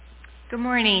Good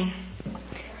morning.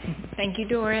 Thank you,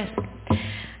 Doris.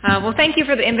 Well, thank you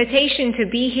for the invitation to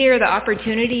be here, the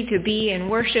opportunity to be in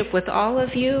worship with all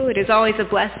of you. It is always a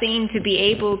blessing to be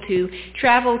able to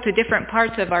travel to different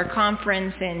parts of our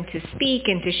conference and to speak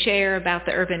and to share about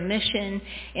the Urban Mission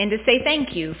and to say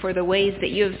thank you for the ways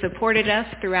that you have supported us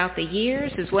throughout the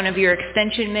years as one of your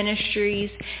extension ministries.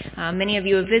 Many of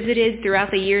you have visited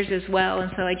throughout the years as well,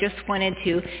 and so I just wanted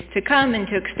to come and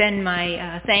to extend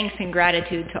my thanks and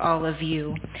gratitude to all of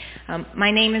you.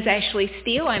 My name is Ashley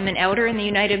Steele. I'm an elder in the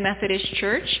United Methodist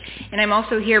Church, and I'm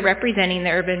also here representing the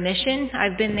Urban Mission.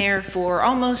 I've been there for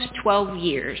almost 12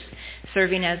 years,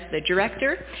 serving as the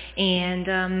director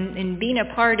and being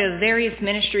a part of various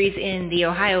ministries in the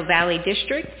Ohio Valley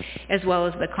District, as well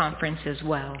as the conference as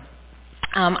well.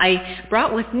 I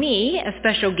brought with me a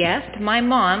special guest, my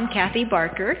mom, Kathy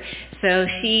Barker. So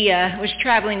she was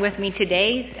traveling with me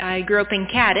today. I grew up in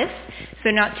Cadiz,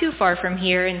 so not too far from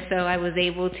here, and so I was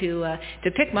able to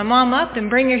pick my mom up and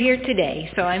bring her here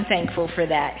today. So I'm thankful for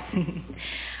that.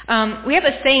 We have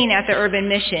a saying at the Urban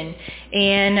Mission,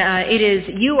 and it is,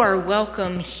 "You are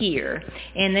welcome here."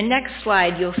 And the next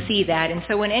slide, you'll see that. And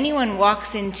so when anyone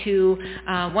walks into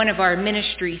one of our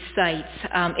ministry sites,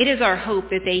 it is our hope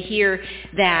that they hear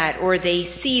that, or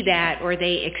they see that, or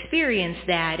they experience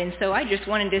that. And so I just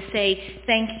wanted to say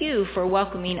thank you for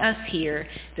welcoming us here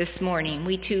this morning.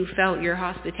 We too felt your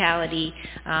hospitality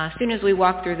as soon as we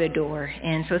walked through the door.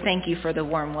 And so thank you for the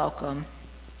warm welcome.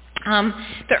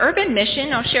 The Urban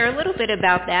Mission, I'll share a little bit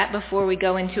about that before we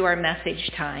go into our message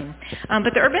time.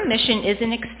 But the Urban Mission is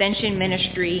an extension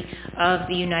ministry of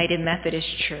the United Methodist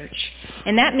Church.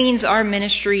 And that means our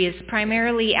ministry is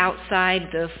primarily outside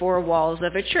the four walls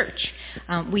of a church.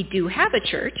 We do have a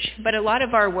church, but a lot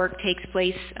of our work takes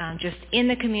place just in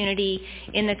the community,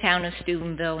 in the town of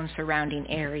Steubenville and surrounding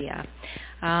area.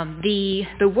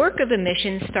 The work of the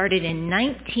mission started in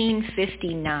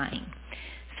 1959.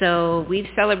 So we've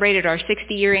celebrated our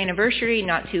 60-year anniversary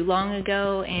not too long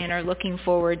ago and are looking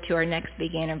forward to our next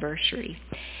big anniversary.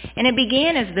 And it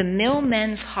began as the Mill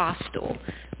Men's Hostel,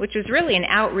 which was really an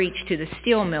outreach to the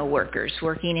steel mill workers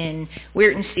working in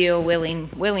Weirton Steel,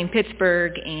 Wheeling,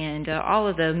 Pittsburgh, and all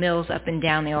of the mills up and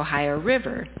down the Ohio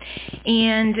River.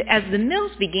 And as the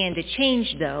mills began to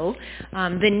change, though,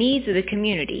 the needs of the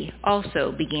community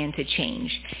also began to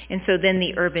change. And so then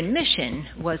the Urban Mission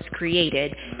was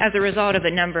created as a result of a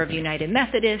number of United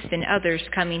Methodists and others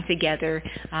coming together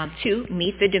to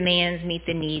meet the demands, meet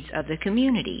the needs of the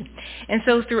community. And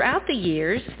so throughout the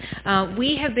years,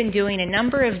 we have been doing a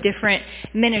number of different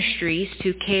ministries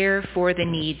to care for the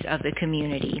needs of the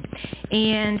community.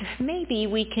 And maybe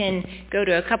we can go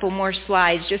to a couple more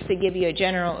slides just to give you a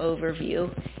general overview.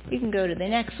 You can go to the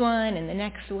next one, and the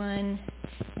next one,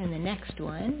 and the next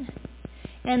one,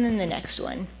 and then the next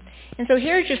one. And so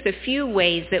here are just a few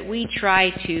ways that we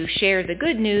try to share the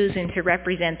good news and to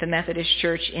represent the Methodist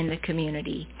Church in the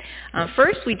community.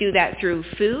 First, we do that through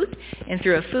food and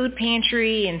through a food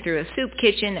pantry and through a soup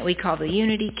kitchen that we call the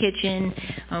Unity Kitchen.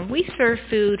 We serve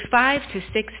food 5 to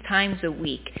 6 times a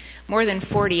week, more than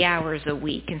 40 hours a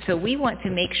week. And so we want to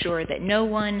make sure that no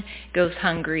one goes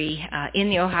hungry in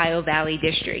the Ohio Valley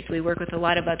District. We work with a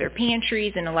lot of other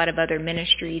pantries and a lot of other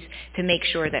ministries to make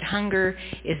sure that hunger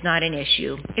is not an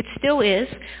issue. It still is.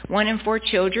 1 in 4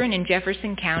 children in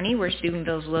Jefferson County, where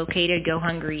Steubenville is located, go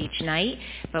hungry each night.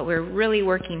 But we're really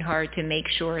working hard to make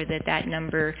sure that that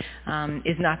number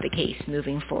is not the case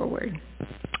moving forward.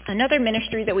 Another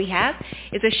ministry that we have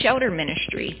is a shelter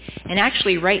ministry. And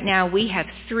actually right now we have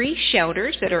 3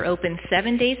 shelters that are open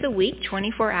 7 days a week,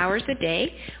 24 hours a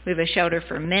day. We have a shelter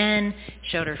for men,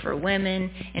 shelter for women,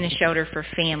 and a shelter for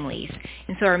families.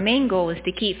 And so our main goal is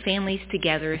to keep families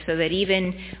together so that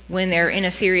even when they're in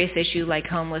a serious issue like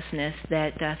homelessness,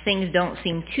 that things don't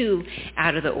seem too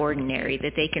out of the ordinary,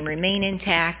 that they can remain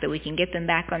intact, that we can get them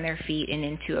back on their feet and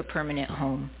into a permanent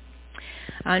home.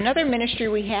 Another ministry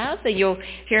we have, that you'll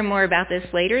hear more about this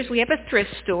later, is we have a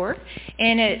thrift store,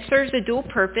 and it serves a dual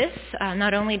purpose.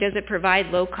 Not only does it provide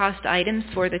low-cost items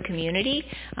for the community,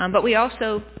 but we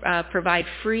also provide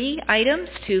free items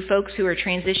to folks who are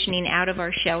transitioning out of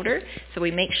our shelter. So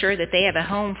we make sure that they have a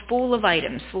home full of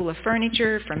items, full of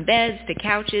furniture, from beds to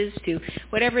couches to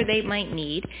whatever they might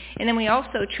need. And then we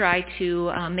also try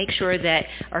to make sure that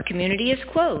our community is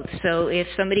clothed. So if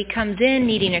somebody comes in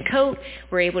needing a coat,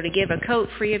 we're able to give a coat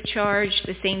free of charge,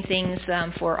 the same things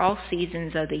for all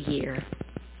seasons of the year.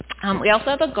 We also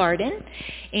have a garden,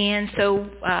 and so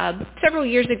several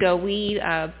years ago we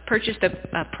purchased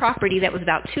a property that was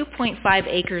about 2.5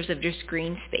 acres of just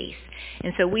green space.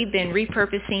 And so we've been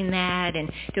repurposing that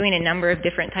and doing a number of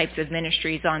different types of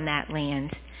ministries on that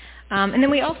land. And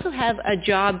then we also have a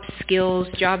job skills,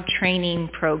 job training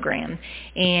program.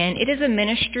 And it is a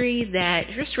ministry that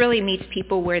just really meets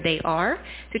people where they are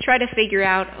to try to figure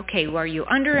out, okay, well, are you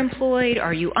underemployed?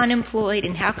 Are you unemployed?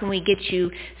 And how can we get you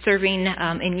serving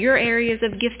in your areas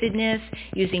of giftedness,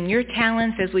 using your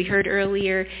talents, as we heard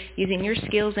earlier, using your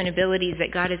skills and abilities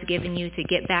that God has given you to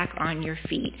get back on your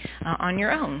feet on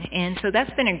your own. And so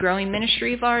that's been a growing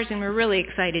ministry of ours, and we're really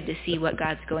excited to see what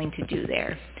God's going to do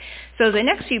there. So the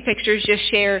next few pictures just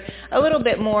share a little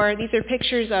bit more. These are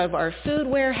pictures of our food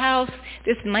warehouse.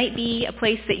 This might be a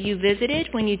place that you visited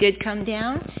when you did come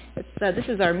down. This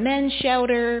is our men's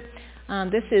shelter.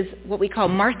 This is what we call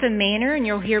Martha Manor, and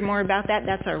you'll hear more about that.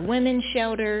 That's our women's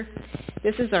shelter.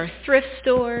 This is our thrift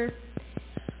store.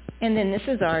 And then this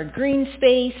is our green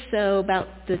space, so about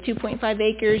the 2.5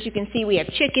 acres. You can see we have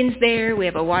chickens there. We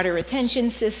have a water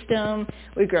retention system.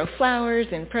 We grow flowers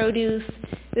and produce.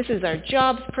 This is our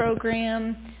jobs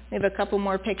program. We have a couple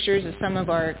more pictures of some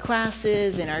of our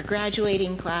classes and our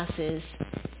graduating classes.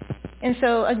 And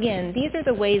so, again, these are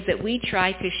the ways that we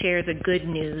try to share the good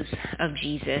news of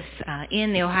Jesus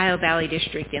in the Ohio Valley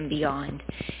District and beyond.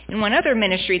 And one other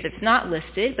ministry that's not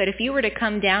listed, but if you were to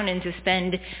come down and to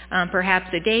spend perhaps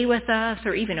a day with us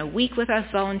or even a week with us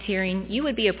volunteering, you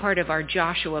would be a part of our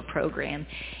Joshua program.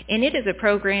 And it is a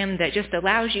program that just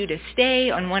allows you to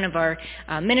stay on one of our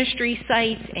ministry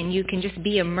sites, and you can just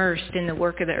be immersed in the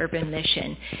work of the Urban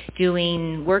Mission,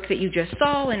 doing work that you just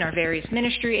saw in our various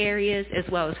ministry areas, as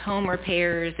well as home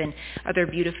repairs and other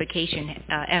beautification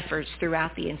efforts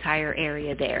throughout the entire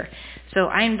area there. So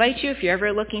I invite you, if you're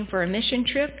ever looking for a mission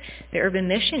trip, the Urban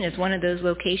Mission is one of those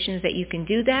locations that you can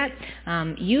do that.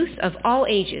 Youth of all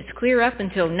ages, clear up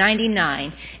until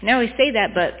 99. And I always say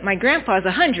that, but my grandpa's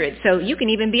 100, so you can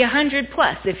even be 100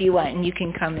 plus if you want, and you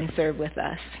can come and serve with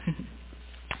us.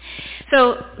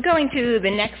 So going to the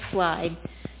next slide,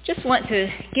 just want to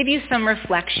give you some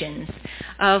reflections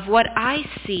of what I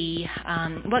see,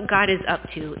 what God is up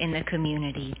to in the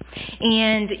community.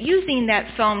 And using that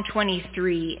Psalm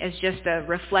 23 as just a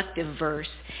reflective verse.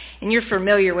 And you're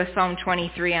familiar with Psalm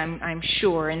 23, I'm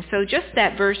sure. And so just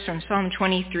that verse from Psalm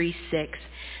 23:6.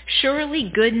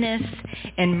 Surely goodness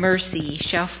and mercy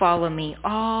shall follow me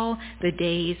all the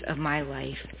days of my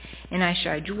life, and I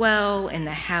shall dwell in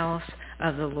the house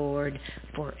of the Lord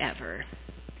forever.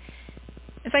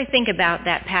 As I think about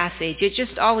that passage, it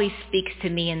just always speaks to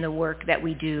me in the work that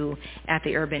we do at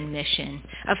the Urban Mission,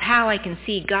 of how I can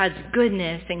see God's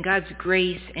goodness and God's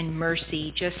grace and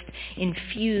mercy just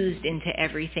infused into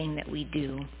everything that we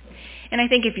do. And I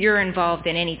think if you're involved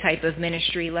in any type of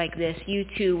ministry like this, you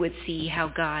too would see how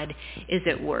God is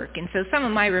at work. And so some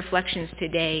of my reflections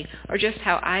today are just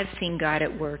how I've seen God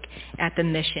at work at the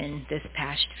mission this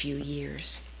past few years.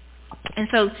 And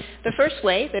so the first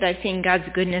way that I've seen God's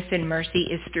goodness and mercy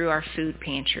is through our food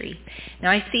pantry.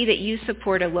 Now I see that you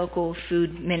support a local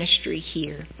food ministry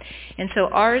here. And so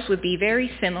ours would be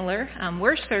very similar.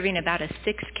 We're serving about a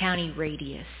 6-county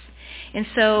radius. And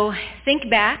so think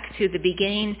back to the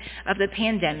beginning of the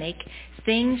pandemic.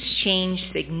 Things changed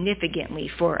significantly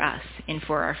for us and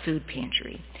for our food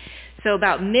pantry. So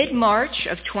about mid-March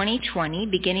of 2020,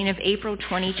 beginning of April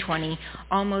 2020,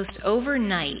 almost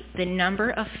overnight, the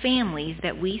number of families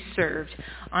that we served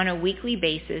on a weekly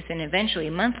basis and eventually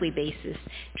a monthly basis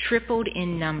tripled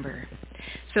in number.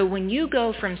 So when you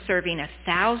go from serving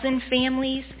 1,000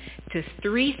 families to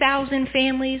 3,000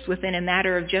 families within a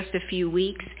matter of just a few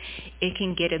weeks, it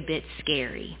can get a bit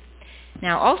scary.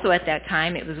 Now, also at that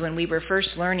time, it was when we were first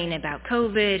learning about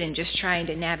COVID and just trying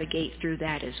to navigate through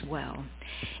that as well.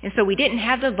 And so we didn't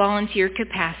have the volunteer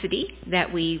capacity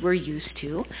that we were used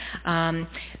to.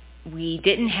 We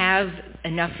didn't have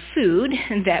enough food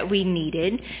that we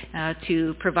needed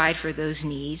to provide for those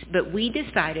needs, but we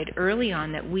decided early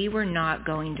on that we were not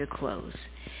going to close,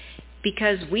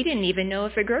 because we didn't even know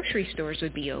if the grocery stores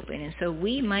would be open. And so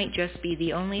we might just be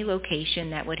the only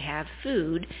location that would have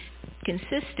food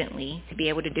consistently to be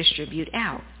able to distribute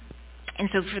out. And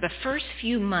so for the first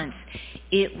few months,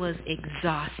 it was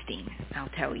exhausting, I'll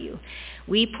tell you.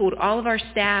 We pulled all of our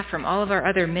staff from all of our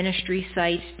other ministry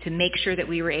sites to make sure that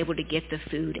we were able to get the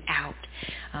food out.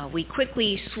 We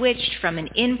quickly switched from an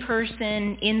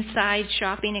in-person, inside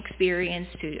shopping experience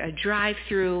to a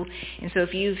drive-through. And so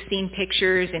if you've seen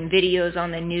pictures and videos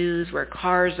on the news where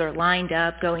cars are lined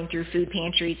up going through food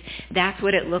pantries, that's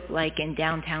what it looked like in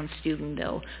downtown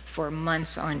Steubenville for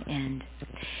months on end.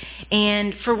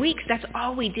 And for weeks, that's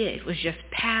all we did was just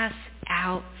pass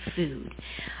out food.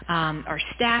 Our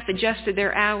staff adjusted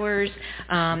their hours.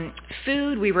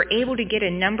 Food, we were able to get a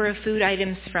number of food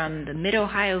items from the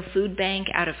Mid-Ohio Food Bank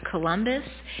out of Columbus,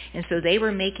 and so they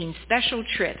were making special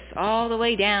trips all the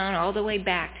way down, all the way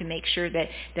back to make sure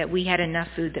that we had enough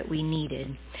food that we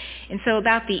needed. And so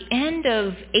about the end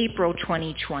of April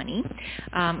 2020,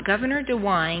 Governor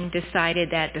DeWine decided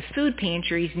that the food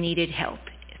pantries needed help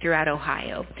throughout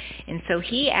Ohio. And so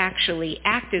he actually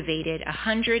activated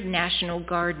 100 National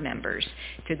Guard members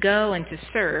to go and to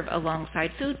serve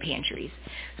alongside food pantries.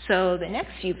 So the next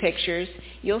few pictures,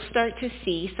 you'll start to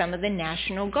see some of the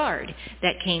National Guard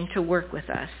that came to work with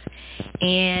us.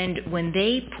 And when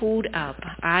they pulled up,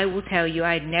 I will tell you,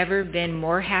 I'd never been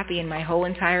more happy in my whole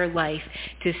entire life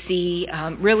to see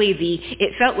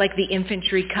it felt like the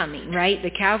infantry coming, right? The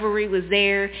cavalry was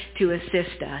there to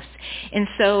assist us. And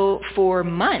so for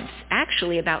months,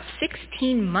 actually about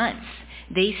 16 months,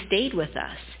 they stayed with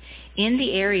us in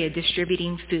the area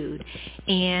distributing food.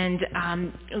 And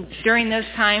during those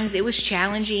times, it was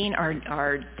challenging.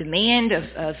 Our demand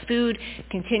of food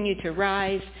continued to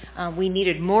rise. We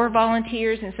needed more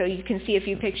volunteers, and so you can see a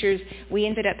few pictures. We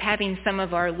ended up having some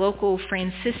of our local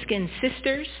Franciscan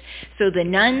sisters, so the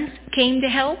nuns came to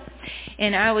help.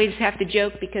 And I always have to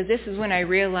joke because this is when I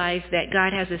realized that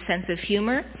God has a sense of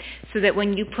humor, so that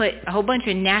when you put a whole bunch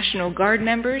of National Guard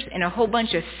members and a whole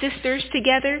bunch of sisters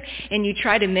together and you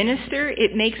try to minister,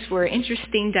 it makes for an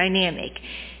interesting dynamic.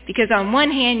 Because on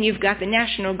one hand, you've got the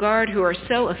National Guard who are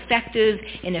so effective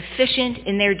and efficient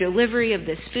in their delivery of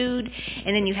this food,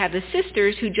 and then you have the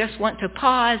sisters who just want to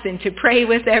pause and to pray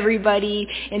with everybody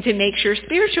and to make sure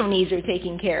spiritual needs are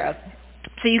taken care of.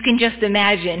 So you can just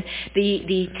imagine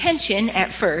the tension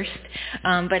at first,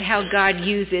 but how God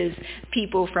uses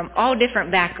people from all different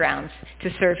backgrounds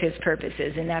to serve his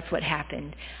purposes, and that's what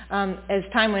happened. As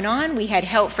time went on, we had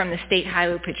help from the State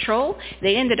Highway Patrol.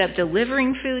 They ended up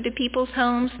delivering food to people's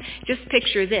homes. Just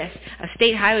picture this. A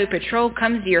State Highway Patrol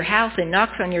comes to your house and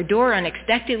knocks on your door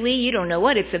unexpectedly. You don't know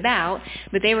what it's about,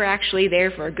 but they were actually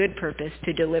there for a good purpose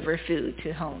to deliver food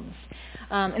to homes.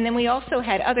 And then we also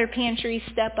had other pantries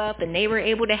step up, and they were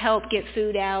able to help get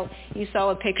food out. You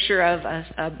saw a picture of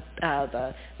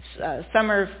a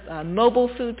summer mobile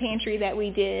food pantry that we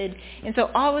did. And so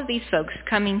all of these folks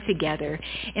coming together,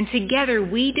 and together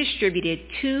we distributed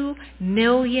 2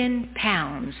 million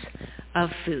pounds of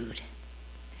food.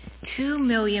 2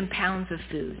 million pounds of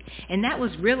food. And that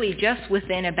was really just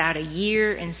within about a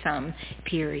year and some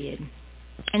period.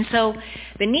 And so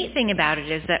the neat thing about it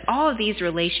is that all of these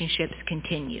relationships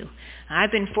continue.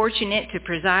 I've been fortunate to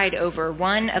preside over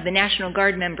one of the National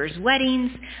Guard members'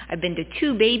 weddings. I've been to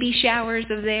 2 baby showers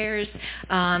of theirs.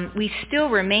 We still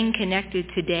remain connected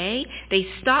today. They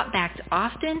stop back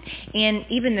often, and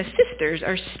even the sisters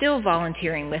are still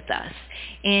volunteering with us.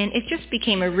 And it just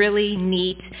became a really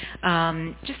neat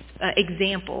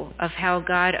example of how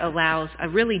God allows a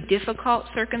really difficult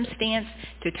circumstance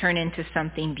to turn into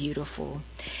something beautiful.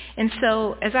 And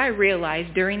so as I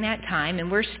realized during that time, and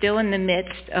we're still in the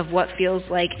midst of what feels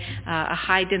like a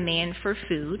high demand for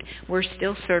food, we're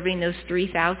still serving those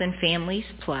 3,000 families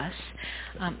plus,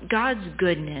 God's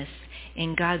goodness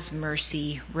and God's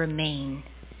mercy remain.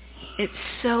 It's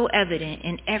so evident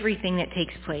in everything that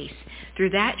takes place.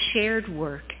 Through that shared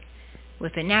work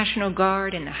with the National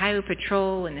Guard and the Highway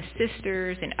Patrol and the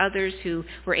sisters and others who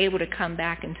were able to come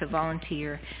back and to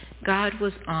volunteer, God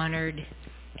was honored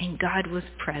and God was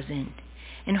present.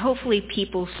 And hopefully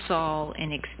people saw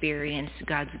and experienced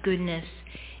God's goodness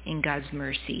and God's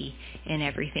mercy in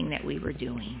everything that we were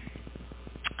doing.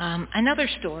 Another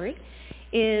story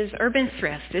is Urban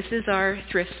Thrift. This is our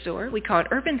thrift store. We call it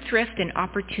Urban Thrift and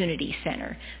Opportunity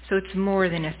Center. So it's more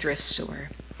than a thrift store.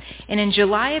 And in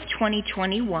July of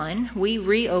 2021, we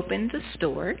reopened the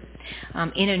store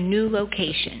in a new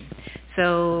location.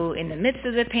 So in the midst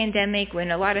of the pandemic,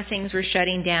 when a lot of things were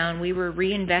shutting down, we were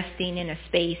reinvesting in a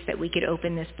space that we could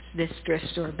open this thrift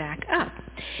store back up.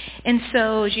 And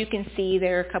so as you can see,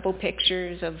 there are a couple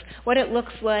pictures of what it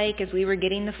looks like as we were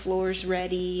getting the floors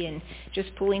ready and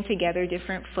just pulling together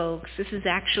different folks. This is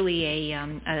actually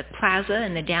a plaza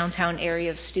in the downtown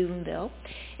area of Steubenville.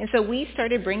 And so we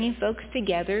started bringing folks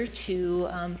together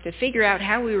to figure out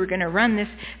how we were going to run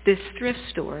this thrift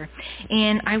store.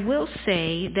 And I will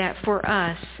say that for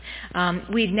us,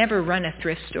 we'd never run a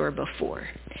thrift store before.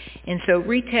 And so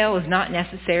retail is not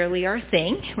necessarily our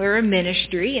thing. We're a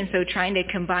ministry, and so trying to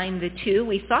combine the two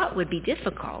we thought would be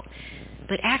difficult.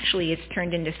 But actually it's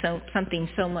turned into something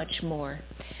so much more.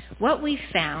 What we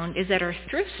found is that our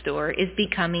thrift store is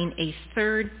becoming a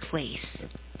third place.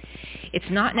 It's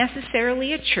not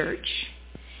necessarily a church,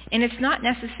 And it's not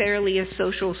necessarily a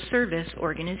social service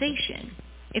organization.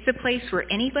 It's a place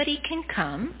where anybody can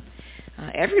come.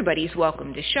 Everybody's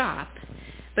welcome to shop.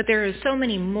 But there are so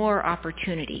many more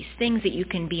opportunities, things that you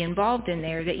can be involved in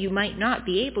there that you might not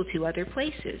be able to other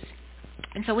places.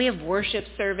 And so we have worship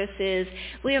services,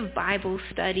 we have Bible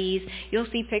studies. You'll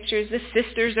see pictures, the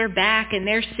sisters are back and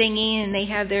they're singing and they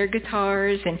have their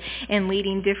guitars and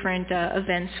leading different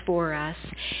events for us.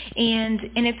 And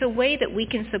it's a way that we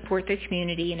can support the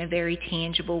community in a very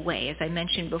tangible way. As I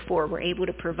mentioned before, we're able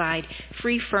to provide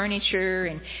free furniture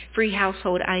and free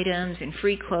household items and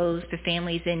free clothes to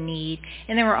families in need.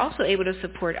 And then we're also able to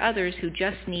support others who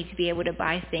just need to be able to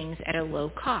buy things at a low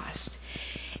cost.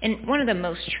 And one of the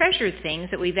most treasured things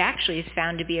that we've actually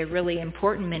found to be a really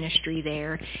important ministry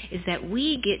there is that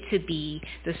we get to be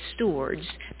the stewards,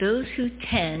 those who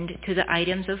tend to the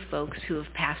items of folks who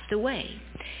have passed away.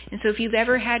 And so if you've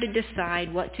ever had to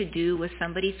decide what to do with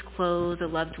somebody's clothes, a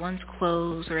loved one's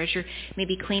clothes, or as you're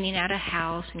maybe cleaning out a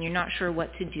house and you're not sure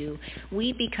what to do,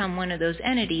 we become one of those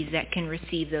entities that can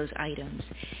receive those items.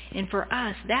 And for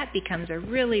us, that becomes a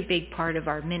really big part of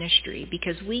our ministry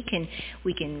because we can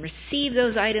receive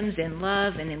those items in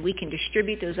love, and then we can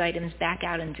distribute those items back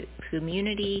out into the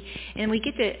community, and we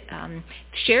get to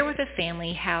share with a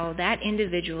family how that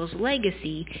individual's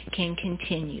legacy can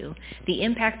continue. The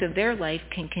impact of their life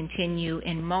can continue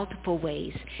in multiple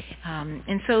ways.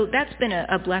 And so that's been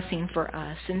a blessing for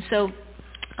us. And so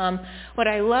what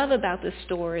I love about the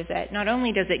store is that not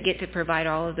only does it get to provide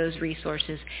all of those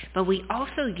resources, but we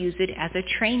also use it as a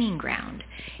training ground.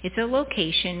 It's a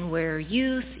location where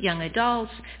youth, young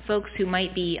adults, folks who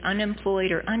might be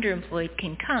unemployed or underemployed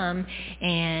can come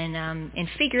and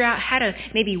figure out how to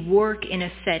maybe work in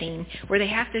a setting where they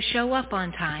have to show up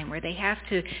on time, where they have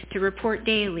to report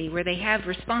daily, where they have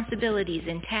responsibilities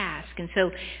and tasks. And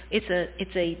so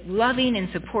it's a loving and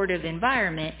supportive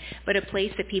environment, but a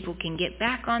place that people can get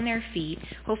back on their feet,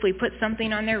 hopefully put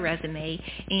something on their resume,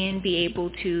 and be able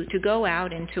to go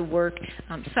out and to work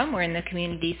somewhere in the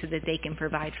community so that they can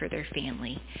provide for their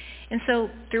family. And so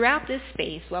throughout this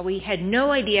space, while we had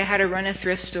no idea how to run a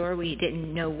thrift store, we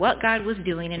didn't know what God was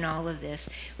doing in all of this,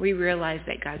 we realized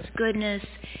that God's goodness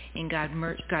and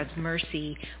God's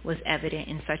mercy was evident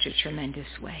in such a tremendous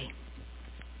way.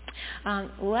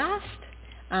 Last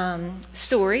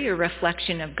story or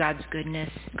reflection of God's goodness,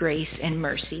 grace, and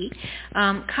mercy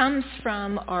comes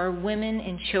from our Women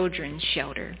and Children's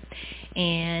Shelter.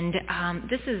 And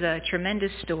this is a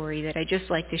tremendous story that I'd just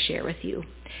like to share with you.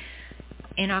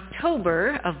 In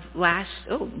October of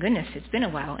it's been a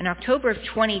while. In October of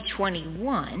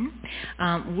 2021,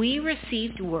 we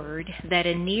received word that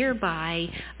a nearby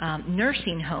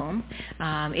nursing home,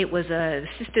 it was a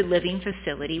assisted living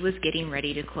facility, was getting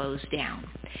ready to close down.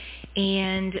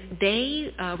 And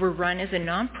they were run as a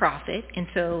nonprofit, and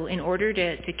so in order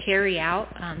to carry out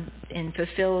and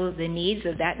fulfill the needs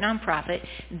of that nonprofit,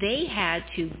 they had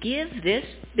to give this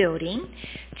building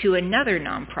to another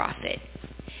nonprofit.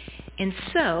 And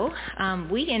so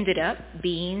we ended up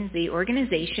being the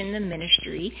organization, the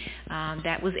ministry,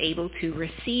 that was able to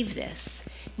receive this.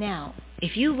 Now,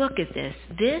 if you look at this,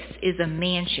 this is a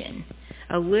mansion,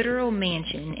 a literal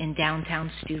mansion in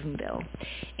downtown Steubenville,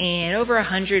 and over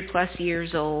 100 plus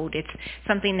years old. It's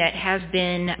something that has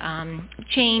been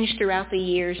changed throughout the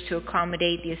years to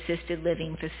accommodate the assisted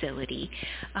living facility,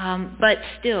 but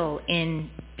still in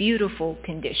beautiful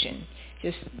condition.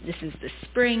 This is the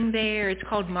spring there. It's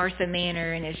called Martha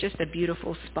Manor, and it's just a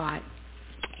beautiful spot.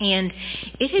 And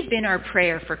it had been our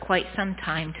prayer for quite some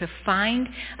time to find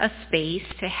a space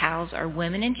to house our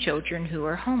women and children who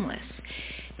are homeless.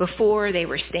 Before, they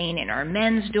were staying in our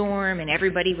men's dorm, and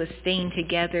everybody was staying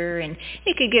together, and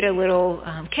it could get a little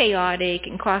chaotic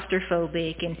and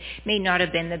claustrophobic, and may not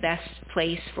have been the best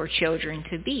place for children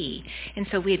to be. And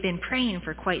so we had been praying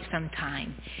for quite some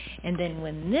time. And then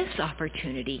when this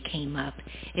opportunity came up,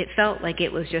 it felt like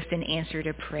it was just an answer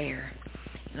to prayer.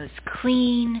 It was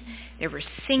clean. There were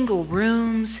single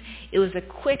rooms. It was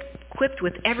equipped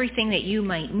with everything that you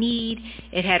might need.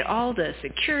 It had all the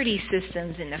security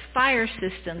systems and the fire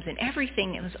systems and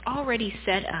everything. It was already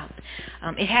set up.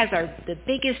 It has the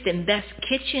biggest and best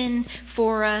kitchen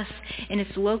for us, and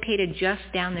it's located just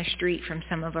down the street from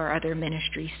some of our other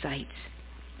ministry sites.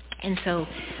 And so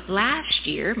last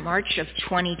year, March of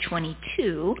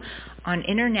 2022, on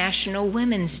International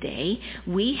Women's Day,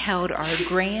 we held our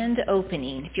grand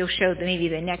opening, if you'll show maybe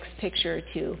the next picture or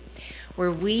two,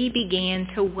 where we began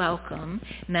to welcome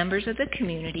members of the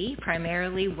community,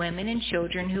 primarily women and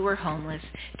children who were homeless,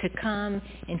 to come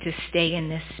and to stay in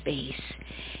this space.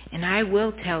 And I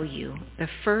will tell you, the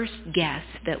first guests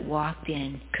that walked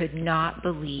in could not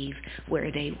believe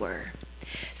where they were.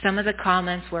 Some of the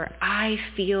comments were, "I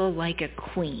feel like a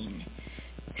queen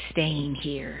staying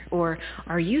here," or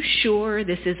 "Are you sure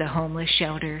this is a homeless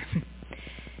shelter?"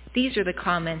 These are the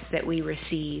comments that we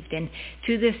received, and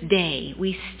to this day,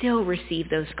 we still receive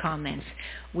those comments.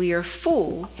 We are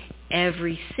full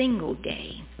every single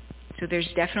day. So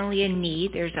there's definitely a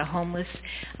need. There's a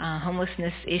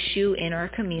homelessness issue in our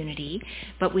community,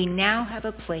 but we now have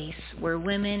a place where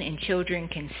women and children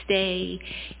can stay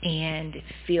and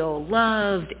feel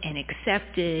loved and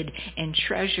accepted and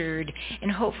treasured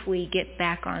and hopefully get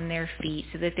back on their feet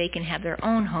so that they can have their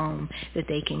own home that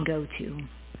they can go to.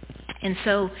 And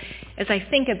so as I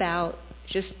think about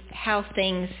just how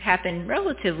things happen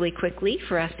relatively quickly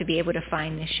for us to be able to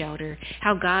find this shelter,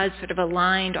 how God sort of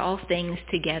aligned all things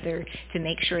together to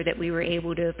make sure that we were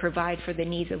able to provide for the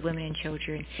needs of women and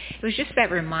children. It was just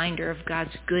that reminder of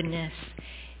God's goodness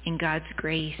and God's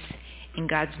grace and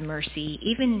God's mercy,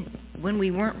 even when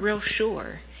we weren't real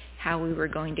sure how we were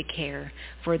going to care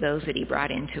for those that he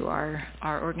brought into our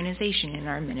organization and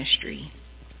our ministry.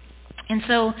 And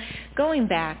so going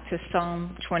back to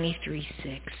Psalm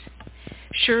 23:6,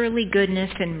 "Surely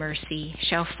goodness and mercy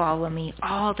shall follow me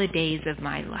all the days of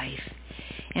my life,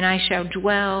 and I shall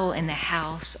dwell in the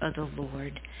house of the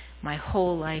Lord my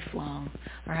whole life long,"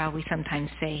 or how we sometimes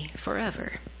say,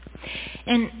 forever.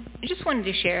 And I just wanted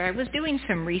to share, I was doing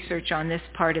some research on this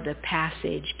part of the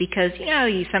passage because,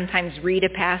 you sometimes read a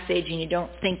passage and you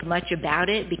don't think much about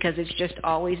it because it's just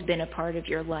always been a part of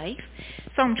your life.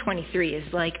 Psalm 23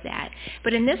 is like that.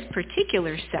 But in this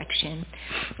particular section,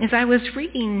 as I was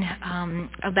reading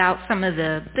about some of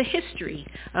the history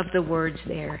of the words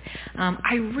there,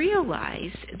 I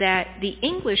realized that the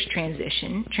English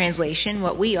translation,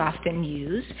 what we often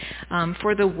use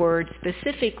for the word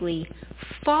specifically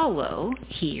follow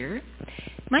here,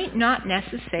 might not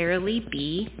necessarily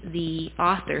be the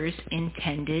author's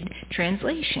intended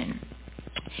translation.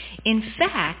 In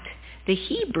fact, the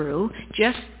Hebrew,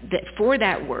 for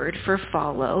that word, for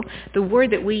follow, the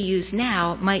word that we use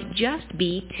now might just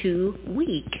be too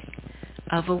weak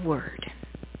of a word.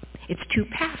 It's too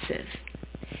passive.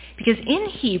 Because in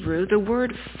Hebrew, the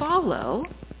word follow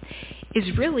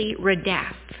is really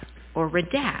radath or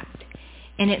radapt,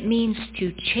 and it means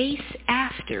to chase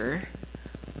after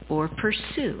or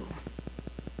pursue.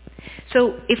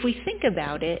 So if we think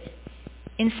about it,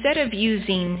 instead of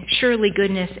using "surely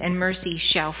goodness and mercy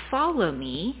shall follow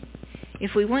me,"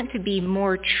 if we want to be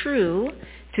more true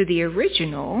to the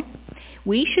original,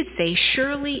 we should say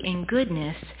 "surely in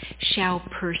goodness shall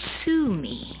pursue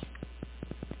me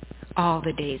all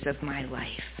the days of my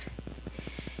life."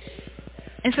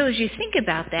 And so as you think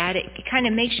about that, it kind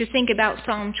of makes you think about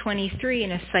Psalm 23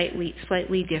 in a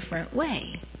slightly different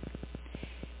way.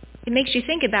 It makes you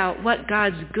think about what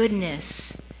God's goodness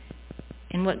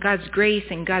and what God's grace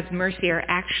and God's mercy are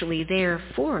actually there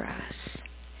for us.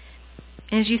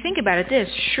 And as you think about it,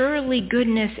 "surely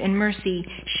goodness and mercy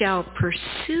shall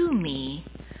pursue me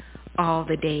all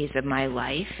the days of my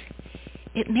life,"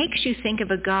 it makes you think of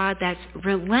a God that's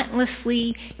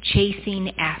relentlessly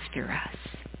chasing after us,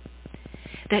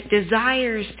 that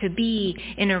desires to be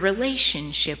in a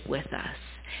relationship with us,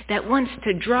 that wants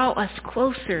to draw us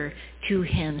closer to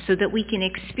him so that we can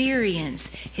experience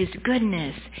his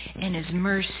goodness and his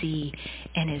mercy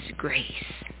and his grace.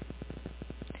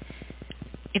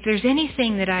 If there's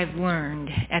anything that I've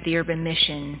learned at the Urban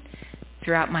Mission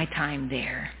throughout my time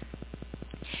there,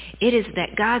 it is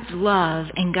that God's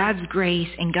love and God's grace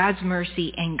and God's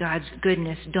mercy and God's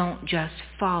goodness don't just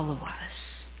follow us.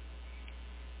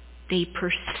 They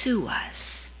pursue us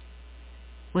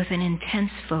with an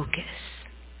intense focus.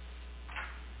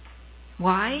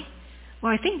 Why?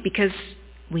 Well, I think because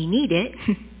we need it,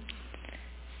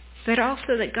 but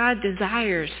also that God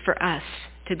desires for us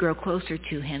to grow closer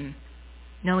to him,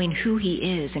 knowing who he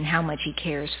is and how much he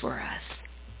cares for us.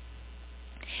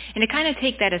 And to kind of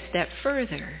take that a step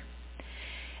further,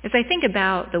 as I think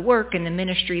about the work and the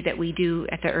ministry that we do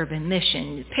at the Urban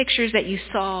Mission, the pictures that you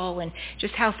saw and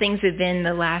just how things have been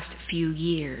the last few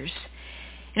years,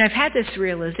 and I've had this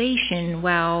realization,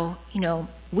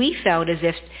 we felt as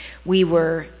if we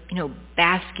were,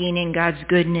 basking in God's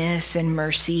goodness and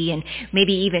mercy and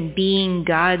maybe even being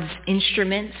God's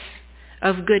instruments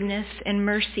of goodness and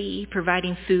mercy,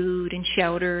 providing food and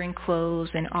shelter and clothes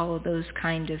and all of those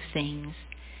kind of things.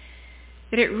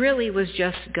 That it really was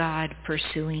just God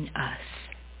pursuing us.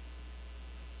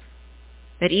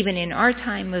 That even in our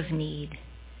time of need,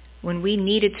 when we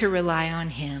needed to rely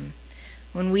on him,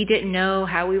 when we didn't know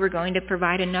how we were going to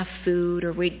provide enough food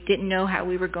or we didn't know how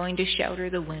we were going to shelter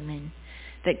the women,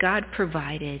 that God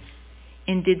provided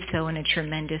and did so in a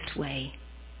tremendous way.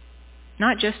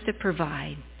 Not just to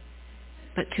provide,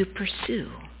 but to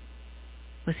pursue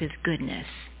with his goodness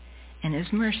and his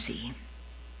mercy.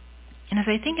 And as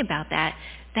I think about that,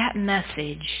 that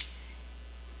message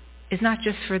is not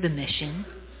just for the mission.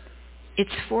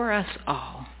 It's for us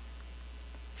all,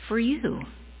 for you,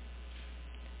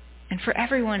 and for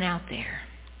everyone out there.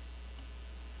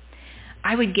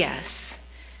 I would guess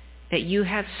that you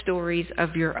have stories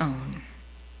of your own,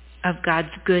 of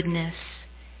God's goodness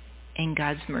and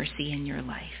God's mercy in your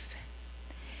life.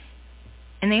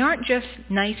 And they aren't just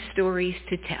nice stories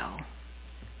to tell.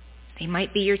 They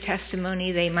might be your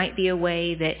testimony. They might be a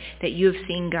way that you have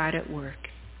seen God at work.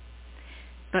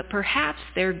 But perhaps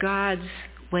they're God's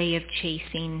way of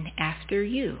chasing after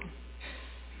you,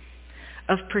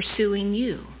 of pursuing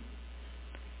you,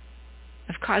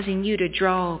 of causing you to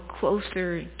draw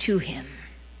closer to him.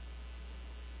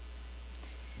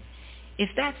 If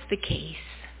that's the case,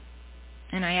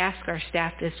 and I ask our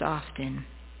staff this often,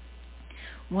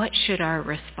 what should our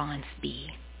response be?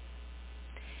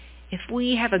 If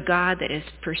we have a God that is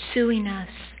pursuing us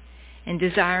and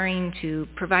desiring to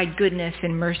provide goodness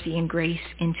and mercy and grace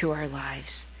into our lives,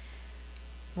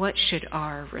 what should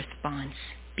our response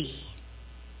be?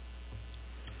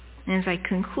 And as I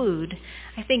conclude,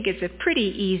 I think it's a pretty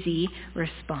easy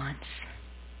response,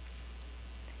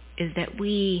 is that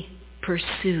we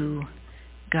pursue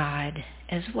God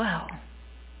as well.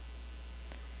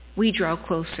 We draw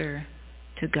closer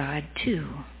to God too.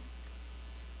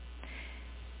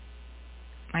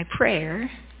 My prayer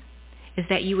is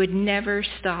that you would never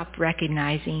stop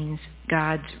recognizing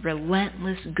God's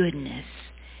relentless goodness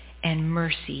and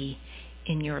mercy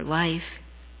in your life,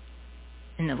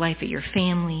 in the life of your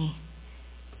family,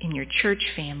 in your church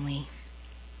family.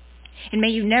 And may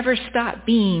you never stop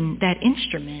being that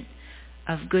instrument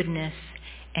of goodness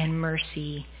and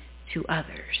mercy to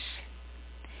others.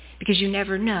 Because you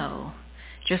never know,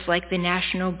 just like the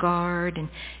National Guard and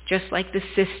just like the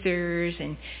sisters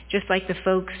and just like the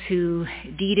folks who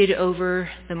deeded over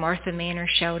the Martha Manor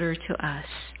shelter to us,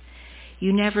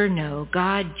 you never know.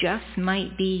 God just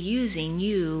might be using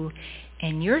you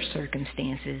and your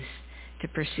circumstances to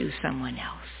pursue someone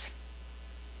else.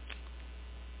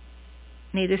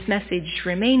 May this message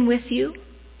remain with you.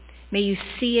 May you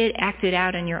see it acted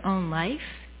out in your own life.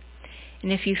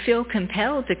 And if you feel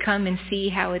compelled to come and see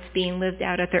how it's being lived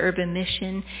out at the Urban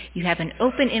Mission, you have an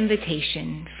open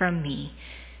invitation from me.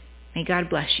 May God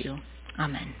bless you.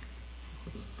 Amen.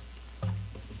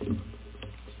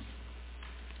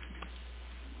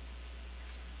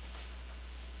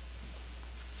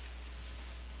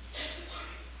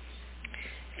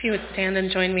 If you would stand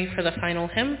and join me for the final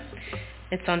hymn.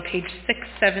 It's on page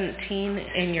 617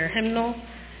 in your hymnal,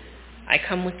 I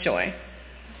Come with Joy.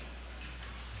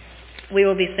 We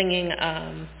will be singing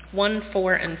 1,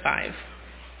 4, and 5.